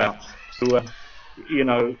China about. So,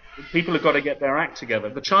 people have got to get their act together.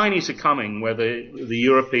 The Chinese are coming, whether the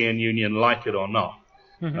European Union like it or not.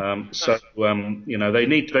 They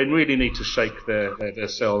really need to shake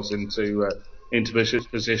themselves into this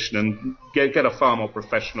position and get a far more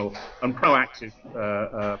professional and proactive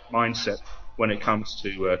mindset when it comes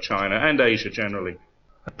to China and Asia generally.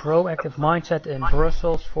 A proactive mindset in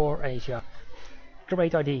Brussels for Asia.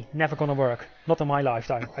 Great idea. Never gonna work. Not in my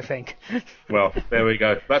lifetime, I think. Well, there we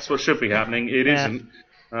go. That's what should be happening. It isn't,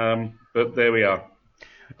 but there we are.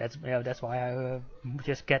 that's why I'm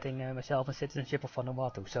just getting myself a citizenship of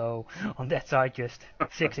Vanuatu. So on that side, just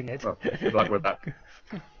fixing it. Well, good luck with that.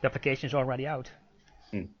 The application is already out,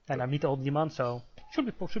 and I meet all the demands, so should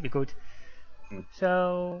be good.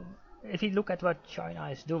 So if you look at what China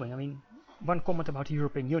is doing, I mean, one comment about the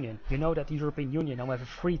European Union. You know that the European Union now have a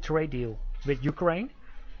free trade deal with Ukraine.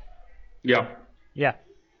 Yeah. Yeah.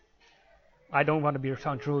 I don't want to be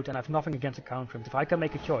sound rude, and I have nothing against the country. But if I can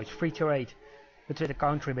make a choice, free trade with a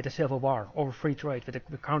country with a civil war, or free trade with a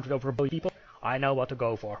country with over a billion people, I know what to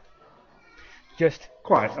go for. Just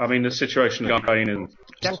Quite. I mean, the situation in Ukraine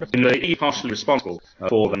is partially responsible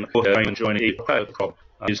for them joining EU. The problem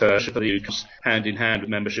is membership of the EU comes hand in hand with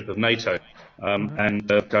membership of NATO,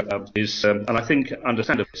 and I think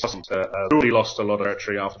understandably already lost a lot of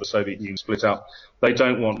territory after the Soviet Union split up. They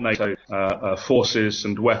don't want NATO forces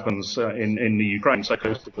and weapons in the Ukraine, so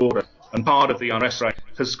close to the border. And part of the unrest rate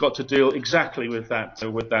has got to deal exactly with that.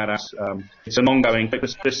 It's an ongoing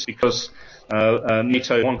this because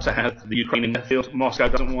NATO wants to have the Ukraine in their field. Moscow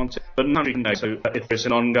doesn't want it, but none of NATO. If there's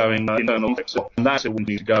an ongoing internal conflict, and that's what we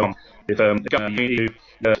need to go on. If the EU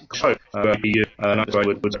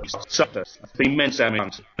would suffer the immense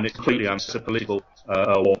damage, and it's completely unsustainable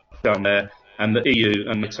political war down there. And the EU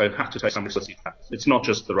and NATO have to take some responsibility for that. It's not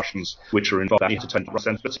just the Russians which are involved. They need to take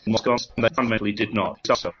responsibility. Moscow, and they fundamentally did not.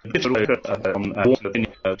 So,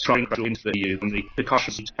 trying to into the EU and the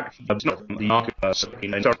discussions of the market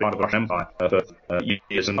in the part of the Russian Empire for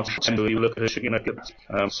years and you look at it,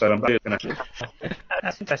 so I'm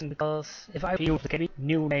that's interesting because if I use the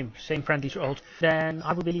new name, same friendly old, then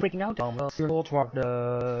I would be freaking out.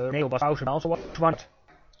 The NATO was also what.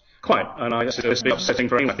 Quite, and I guess it's a bit upsetting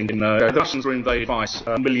for anyone. I think the Russians were invaded twice,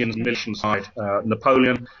 millions and millions side.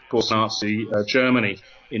 Napoleon, of course, Nazi Germany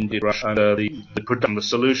invaded Russia, and the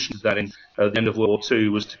solution to that in the end of World War II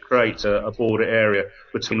was to create a border area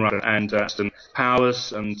between Russia and Western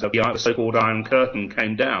powers, and the so-called Iron Curtain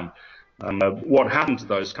came down. What happened to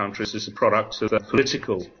those countries is a product of the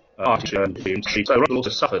political architecture. So Russia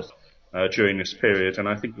also suffered during this period, and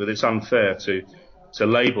I think that it's unfair to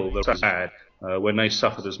label the bad. When they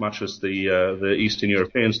suffered as much as the Eastern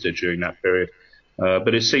Europeans did during that period.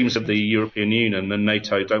 But it seems that the European Union and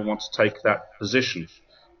NATO don't want to take that position.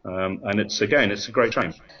 And it's a great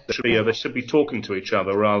shame. They should be talking to each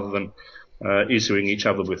other rather than issuing each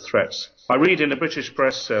other with threats. I read in the British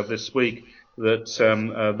press this week that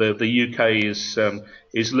the UK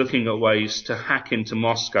is looking at ways to hack into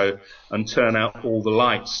Moscow and turn out all the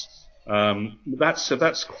lights. That's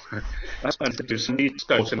going to do some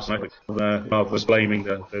rather than blaming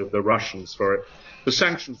the Russians for it. The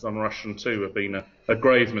sanctions on Russia too have been a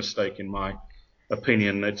grave mistake in my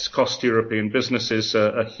opinion. It's cost European businesses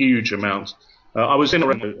a huge amount. I was in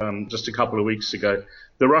Iran just a couple of weeks ago.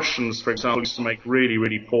 The Russians, for example, used to make really,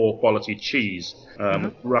 really poor quality cheese.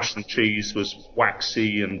 Russian cheese was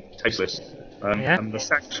waxy and tasteless. And the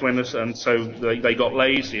sanctions went, and so they got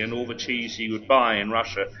lazy, and all the cheese you would buy in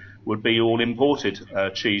Russia would be all imported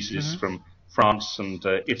cheeses from France and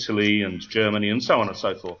Italy and Germany and so on and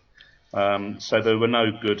so forth. So there were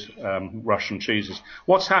no good Russian cheeses.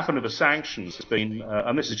 What's happened with the sanctions has been,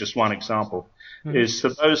 and this is just one example, is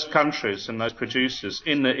that those countries and those producers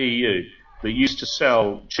in the EU that used to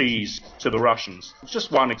sell cheese to the Russians, it's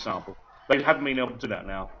just one example, they haven't been able to do that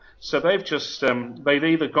now. So they've just, they've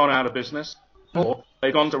either gone out of business or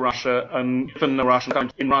they've gone to Russia and given the Russian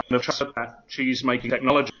country in Russia that cheese making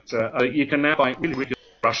technology. You can now buy really, really good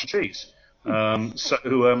Russian cheese. That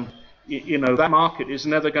market is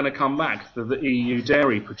never going to come back to the EU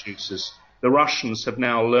dairy producers. The Russians have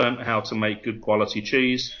now learned how to make good quality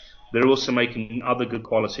cheese. They're also making other good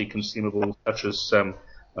quality consumables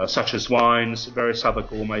such as wines, various other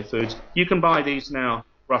gourmet foods. You can buy these now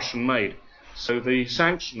Russian made. So the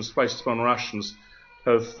sanctions placed upon Russians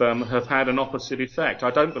have had an opposite effect. I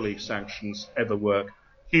don't believe sanctions ever work.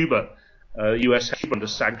 Cuba, US has been under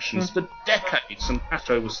sanctions for decades, and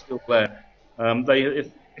Castro was still there.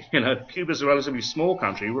 Cuba's a relatively small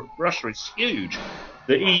country. Russia is huge.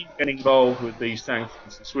 The EU getting involved with these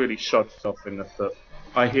sanctions has really shot itself in the foot.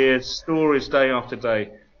 I hear stories day after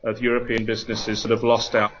day of European businesses that have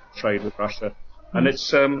lost out trade with Russia, and it's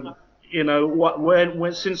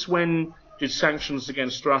since when did sanctions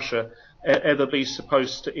against Russia ever be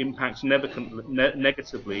supposed to impact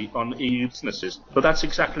negatively on EU businesses? But that's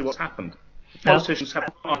exactly what's happened. Politicians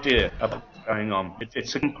have no idea about what's going on.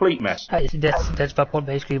 It's a complete mess. That's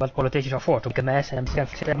basically what politicians are for, to make a mess and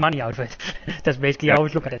get money out of it. That's basically how I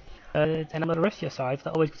always look at it. And on the Russia side, I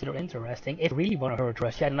always consider interesting, if you really want to hurt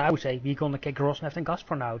Russia, and I would say we're going to kick Rosneft and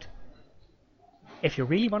Gazprom out. If you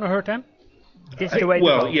really want to hurt them, this is the way to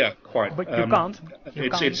go. Yeah, quite. But you can't.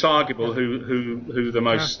 It's arguable who the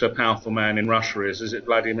most powerful man in Russia is. Is it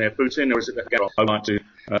Vladimir Putin or is it Gazprom? I'd like to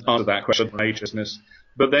answer that question for ageisness.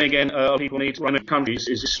 But then again, people need to run a country.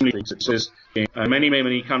 There's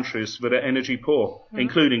many countries that are energy poor,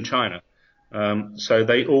 including China. So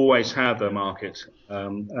they always have their market,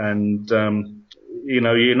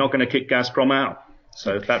 you're not going to kick Gazprom out.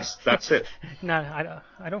 So that's it. No,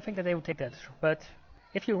 I don't think that they will take that. But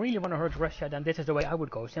if you really want to hurt Russia, then this is the way I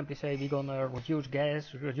would go. Simply say we're going to reduce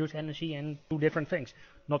gas, reduce energy, and do different things.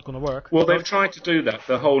 Not going to work. Well, they've tried to do that.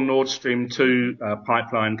 The whole Nord Stream 2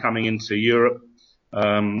 pipeline coming into Europe.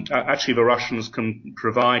 Actually, the Russians can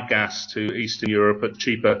provide gas to Eastern Europe at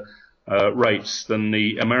cheaper rates than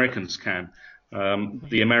the Americans can.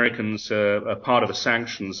 The Americans, part of the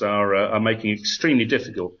sanctions, are making it extremely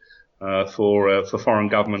difficult for foreign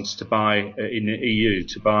governments to buy in the EU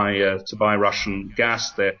to buy Russian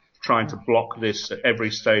gas. They're trying to block this at every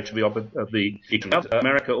stage of the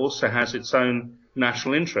America also has its own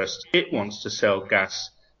national interest. It wants to sell gas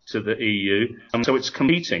to the EU, so it's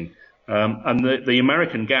competing. And the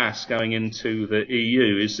American gas going into the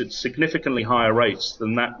EU is at significantly higher rates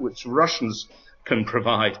than that which Russians can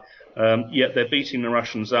provide. Yet they're beating the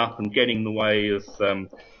Russians up and getting in the way of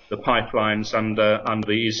the pipelines under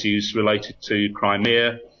the issues related to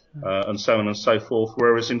Crimea and so on and so forth.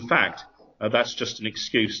 Whereas in fact, that's just an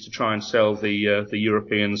excuse to try and sell the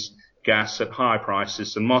Europeans gas at higher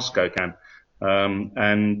prices than Moscow can.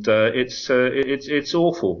 It's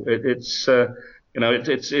awful.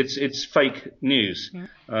 It's fake news.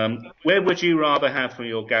 Where would you rather have for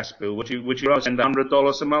your gas bill? Would you rather spend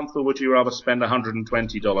 $100 a month, or would you rather spend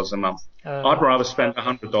 $120 a month? I'd rather spend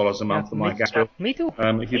 $100 a month on my gas bill. Me too.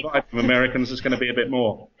 If you buy it from Americans, it's going to be a bit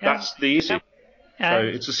more. That's the issue. So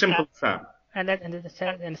it's a simple fact. And the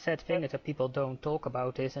sad thing is that people don't talk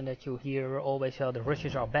about this, and that you hear always the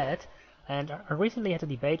Russians are bad. And I recently had a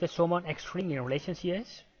debate with someone extremely in relation she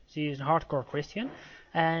is. She is a hardcore Christian.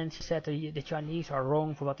 And she said the Chinese are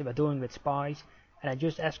wrong for what they were doing with spies. And I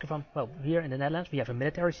just asked her from, well, here in the Netherlands we have a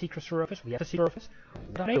military secret service, we have a secret service.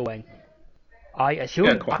 What are they doing? I assume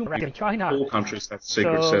in China. All countries have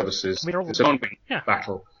secret services. It's an ongoing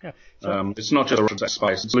battle. Yeah. So, it's not just the Russians that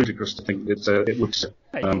spies. It's ludicrous to think that it would.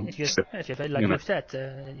 Like you said,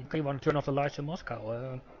 you want to turn off the lights in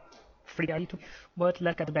Moscow. Free idea too. But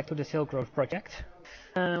let's get back to the Silk Road project.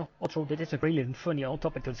 Also, this is a really funny old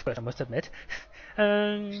topic to discuss, I must admit.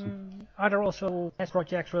 Are there also gas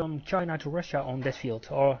projects from China to Russia on this field,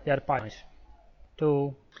 or the other pipelines?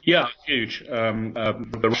 Yeah, huge.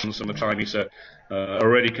 The Russians and the Chinese are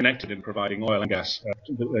already connected in providing oil and gas,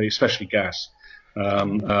 especially gas.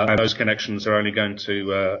 And those connections are only going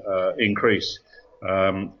to increase.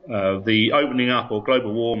 The opening up or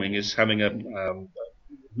global warming is having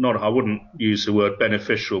I wouldn't use the word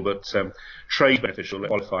beneficial, but trade beneficial, let's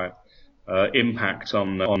qualify it, impact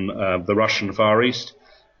on the Russian Far East.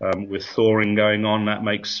 With thawing going on, that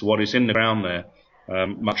makes what is in the ground there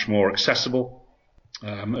much more accessible.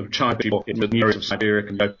 China, in the nearest of Siberia,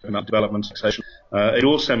 can open up development taxation. It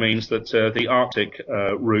also means that the Arctic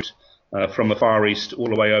route from the Far East all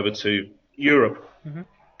the way over to Europe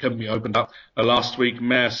can be opened up. Last week,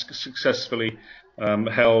 Maersk successfully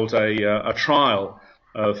held a trial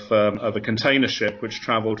of a container ship which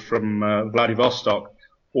travelled from Vladivostok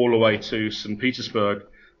all the way to St. Petersburg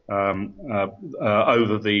through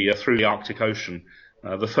the Arctic Ocean.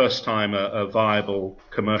 The first time a viable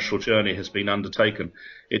commercial journey has been undertaken.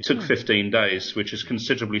 It took 15 days, which is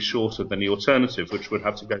considerably shorter than the alternative, which would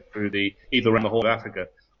have to go through either around the Horn of Africa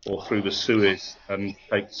or through the Suez, and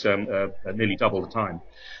takes nearly double the time.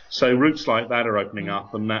 So routes like that are opening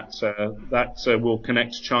up, and that will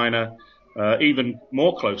connect China even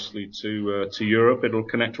more closely to Europe. It'll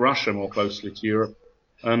connect Russia more closely to Europe.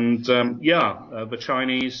 And the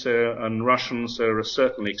Chinese and Russians are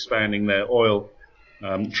certainly expanding their oil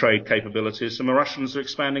trade capabilities, and the Russians are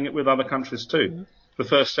expanding it with other countries too. The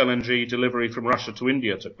first LNG delivery from Russia to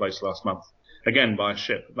India took place last month, again by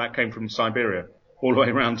ship. That came from Siberia all the way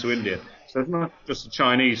around to India. So it's not just the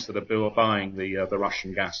Chinese that are buying the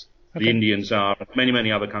Russian gas. Okay. The Indians are,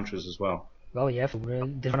 many other countries as well. Well, yeah,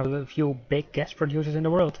 they're one of the few big gas producers in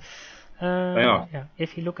the world. They are. Yeah.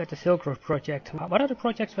 If you look at the Silk Road project, what are the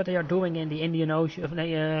projects that they are doing in the Indian Ocean,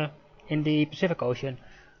 in the Pacific Ocean?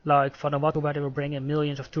 Like Vanuatu, where they will bring in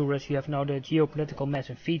millions of tourists. You have now the geopolitical mess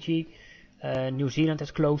in Fiji. New Zealand has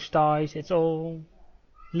close ties. It's all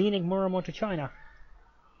leaning more and more to China.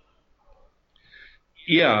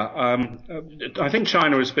 Yeah, I think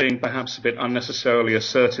China is being perhaps a bit unnecessarily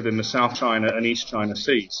assertive in the South China and East China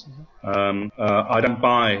Seas. I don't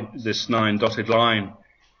buy this 9 dotted line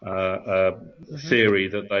theory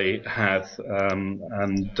that they have,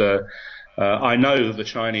 I know that the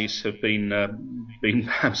Chinese have been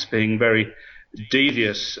perhaps being very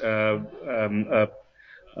devious. An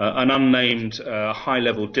unnamed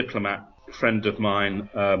high-level diplomat friend of mine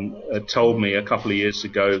told me a couple of years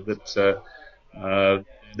ago that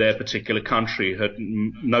their particular country had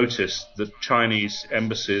noticed that Chinese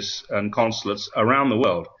embassies and consulates around the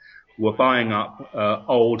world were buying up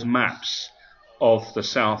old maps of the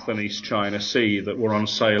South and East China Sea that were on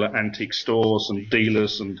sale at antique stores and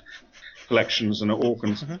dealers and collections and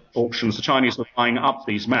auctions. The Chinese were buying up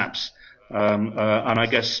these maps, and I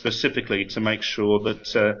guess specifically to make sure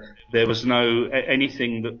that there was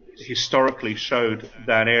anything that historically showed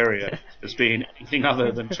that area as being anything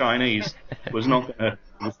other than Chinese was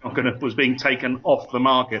being taken off the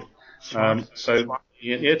market. So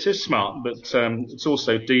it is smart, but it's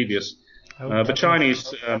also devious. The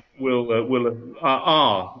Chinese it's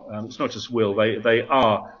not just they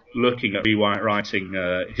are looking at rewriting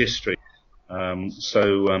history.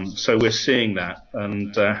 So we're seeing that,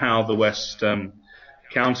 and how the West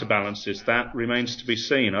counterbalances that remains to be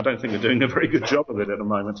seen. I don't think they're doing a very good job of it at the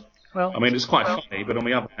moment. Well, I mean, it's quite funny, but on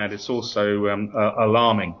the other hand, it's also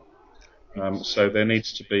alarming. So there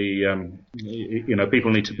needs to be,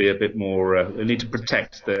 people need to be a bit more. They need to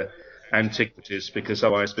protect their antiquities, because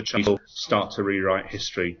otherwise the Chinese will start to rewrite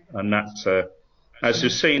history, and that, as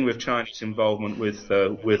you've seen with Chinese involvement with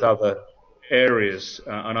other areas,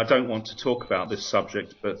 and I don't want to talk about this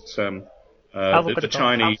subject, but the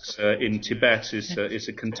Chinese in Tibet is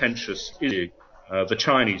a contentious issue. The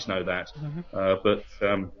Chinese know that, but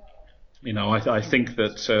I think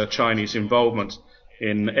that Chinese involvement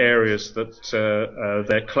in areas that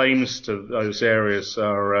their claims to those areas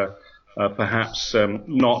are perhaps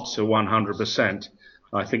not to 100%.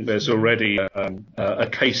 I think there's already a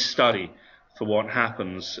case study for what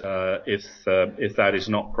happens if that is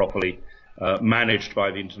not properly managed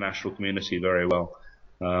by the international community very well.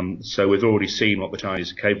 So we've already seen what the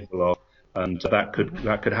Chinese are capable of, and that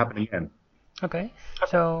could happen again. Okay,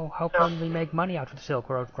 so how can we make money out of the Silk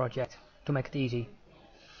Road project, to make it easy?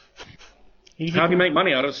 How do you make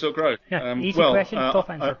money out of the Silk Road? Yeah, easy question, tough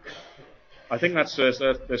answer. I think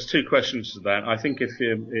there's two questions to that. I think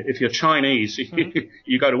if you're Chinese,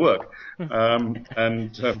 you go to work, and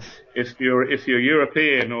if you're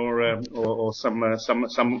European or some from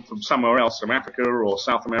somewhere else, from Africa or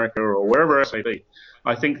South America or wherever else may be,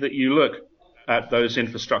 I think that you look at those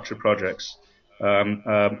infrastructure projects.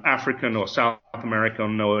 African or South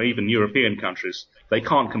American or even European countries, they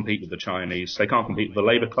can't compete with the Chinese. They can't compete with the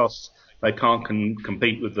labour costs. They can't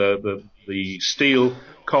compete with the steel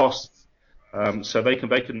costs. So they can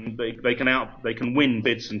win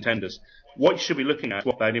bids and tenders. What you should be looking at is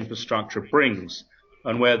what that infrastructure brings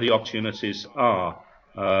and where the opportunities are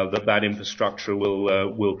that infrastructure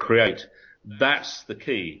will create. That's the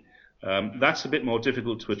key. That's a bit more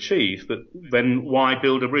difficult to achieve, but then why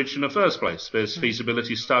build a bridge in the first place? There's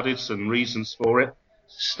feasibility studies and reasons for it.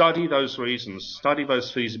 Study those reasons, study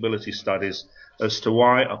those feasibility studies as to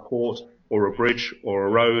why a port or a bridge or a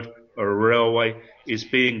road or a railway is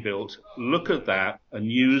being built. Look at that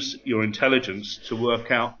and use your intelligence to work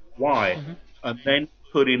out why, and then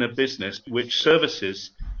put in a business which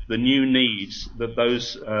services the new needs that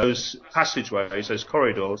those passageways, those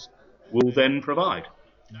corridors, will then provide.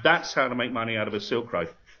 That's how to make money out of a Silk Road.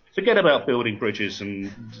 Forget about building bridges and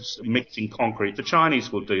mixing concrete. The Chinese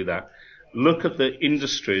will do that. Look at the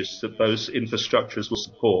industries that those infrastructures will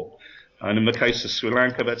support. And in the case of Sri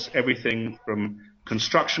Lanka, that's everything from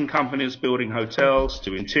construction companies building hotels,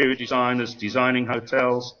 to interior designers designing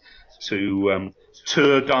hotels, to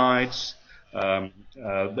tour guides.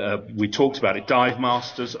 We talked about it, dive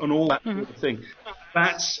masters, and all that sort of thing.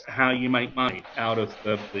 That's how you make money out of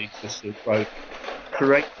the Silk Road.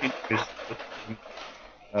 Correct interest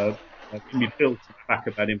that can be built on the back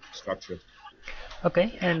of that infrastructure.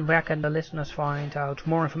 Okay, and where can the listeners find out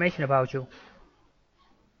more information about you?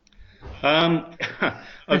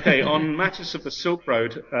 Okay, on matters of the Silk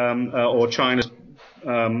Road or China's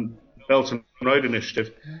Belt and Road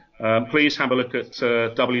Initiative, please have a look at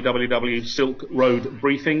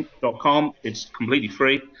www.silkroadbriefing.com. It's completely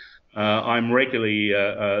free. I'm regularly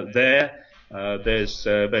there.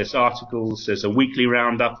 There's articles, there's a weekly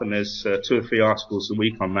roundup, and there's 2 or 3 articles a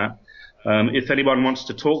week on that. If anyone wants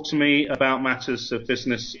to talk to me about matters of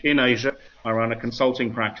business in Asia, I run a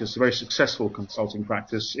consulting practice, a very successful consulting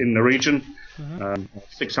practice in the region,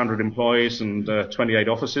 600 employees and 28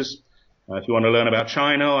 offices. If you want to learn about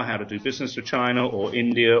China or how to do business with China or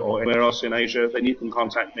India or anywhere else in Asia, then you can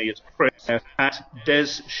contact me at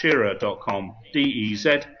chris@dezshira.com,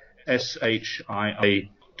 DEZSHIA.com.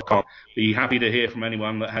 I'll be happy to hear from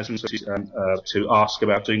anyone that has to ask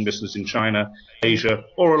about doing business in China, Asia,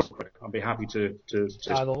 or I'll be happy to.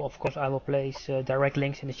 I will, of course, I will place direct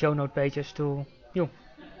links in the show note pages to you.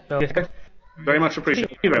 So, very much appreciate.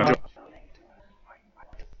 Thank you very much.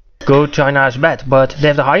 good, China is bad, but they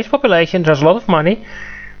have the highest population. There's a lot of money,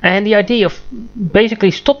 and the idea of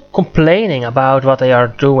basically stop complaining about what they are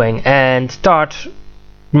doing and start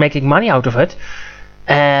making money out of it,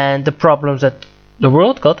 and the problems that the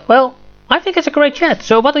world got. Well, I think it's a great chat.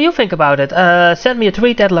 So what do you think about it? Send me a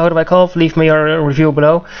tweet at Lodewijkhof, leave me your review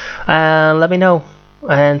below, and let me know.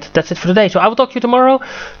 And that's it for today. So I will talk to you tomorrow.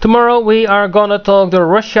 Tomorrow we are gonna talk the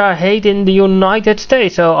Russia hate in the United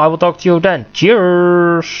States. So I will talk to you then.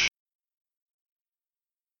 Cheers!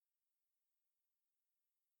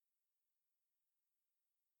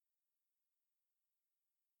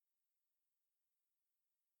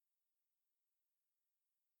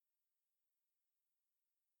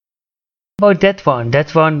 About that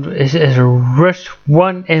one is a rush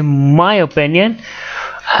one in my opinion.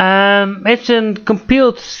 It's a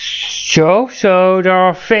compiled show, so there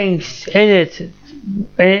are things in it,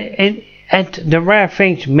 and there were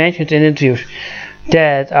things mentioned in interviews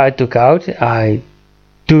that I took out. I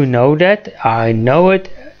do know that, I know it.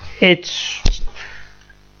 It's,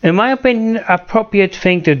 in my opinion, an appropriate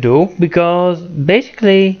thing to do, because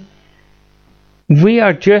basically we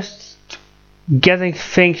are just getting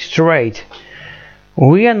things straight.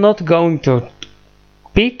 We are not going to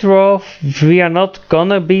peak off, we are not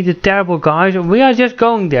gonna be the terrible guys, we are just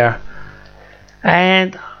going there.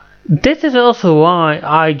 And this is also why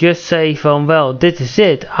I just say from, well, this is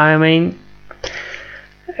it. I mean,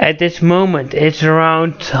 at this moment it's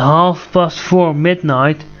around 4:30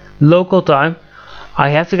 midnight local time. I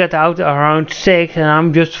have to get out around 6, and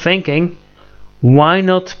I'm just thinking, why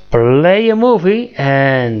not play a movie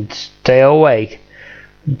and stay awake?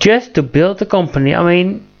 Just to build a company. I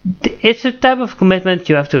mean, it's a type of commitment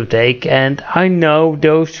you have to take, and I know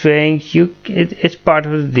those things, it's part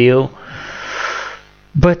of the deal.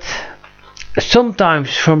 But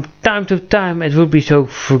sometimes, from time to time, it would be so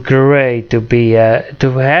great to be to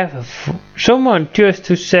have someone just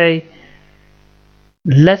to say,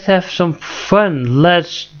 let's have some fun,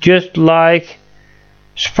 let's just like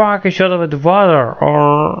spark each other with water,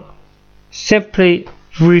 or simply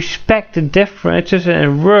respect the differences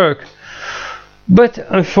and work. But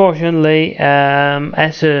unfortunately,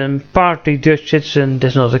 as a partly Dutch citizen,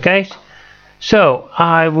 that's not the case. So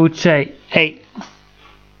I would say, hey,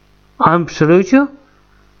 I salute you.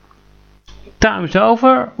 Time's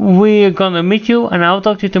over. We're gonna meet you, and I'll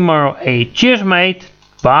talk to you tomorrow. Hey, cheers, mate.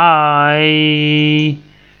 Bye.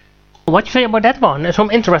 What you say about that one? Some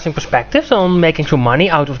interesting perspectives on making some money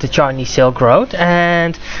out of the Chinese Silk Road,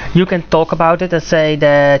 and you can talk about it and say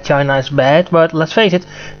that China is bad, but let's face it,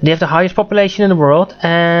 they have the highest population in the world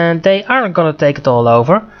and they aren't gonna take it all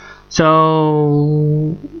over.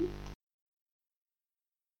 So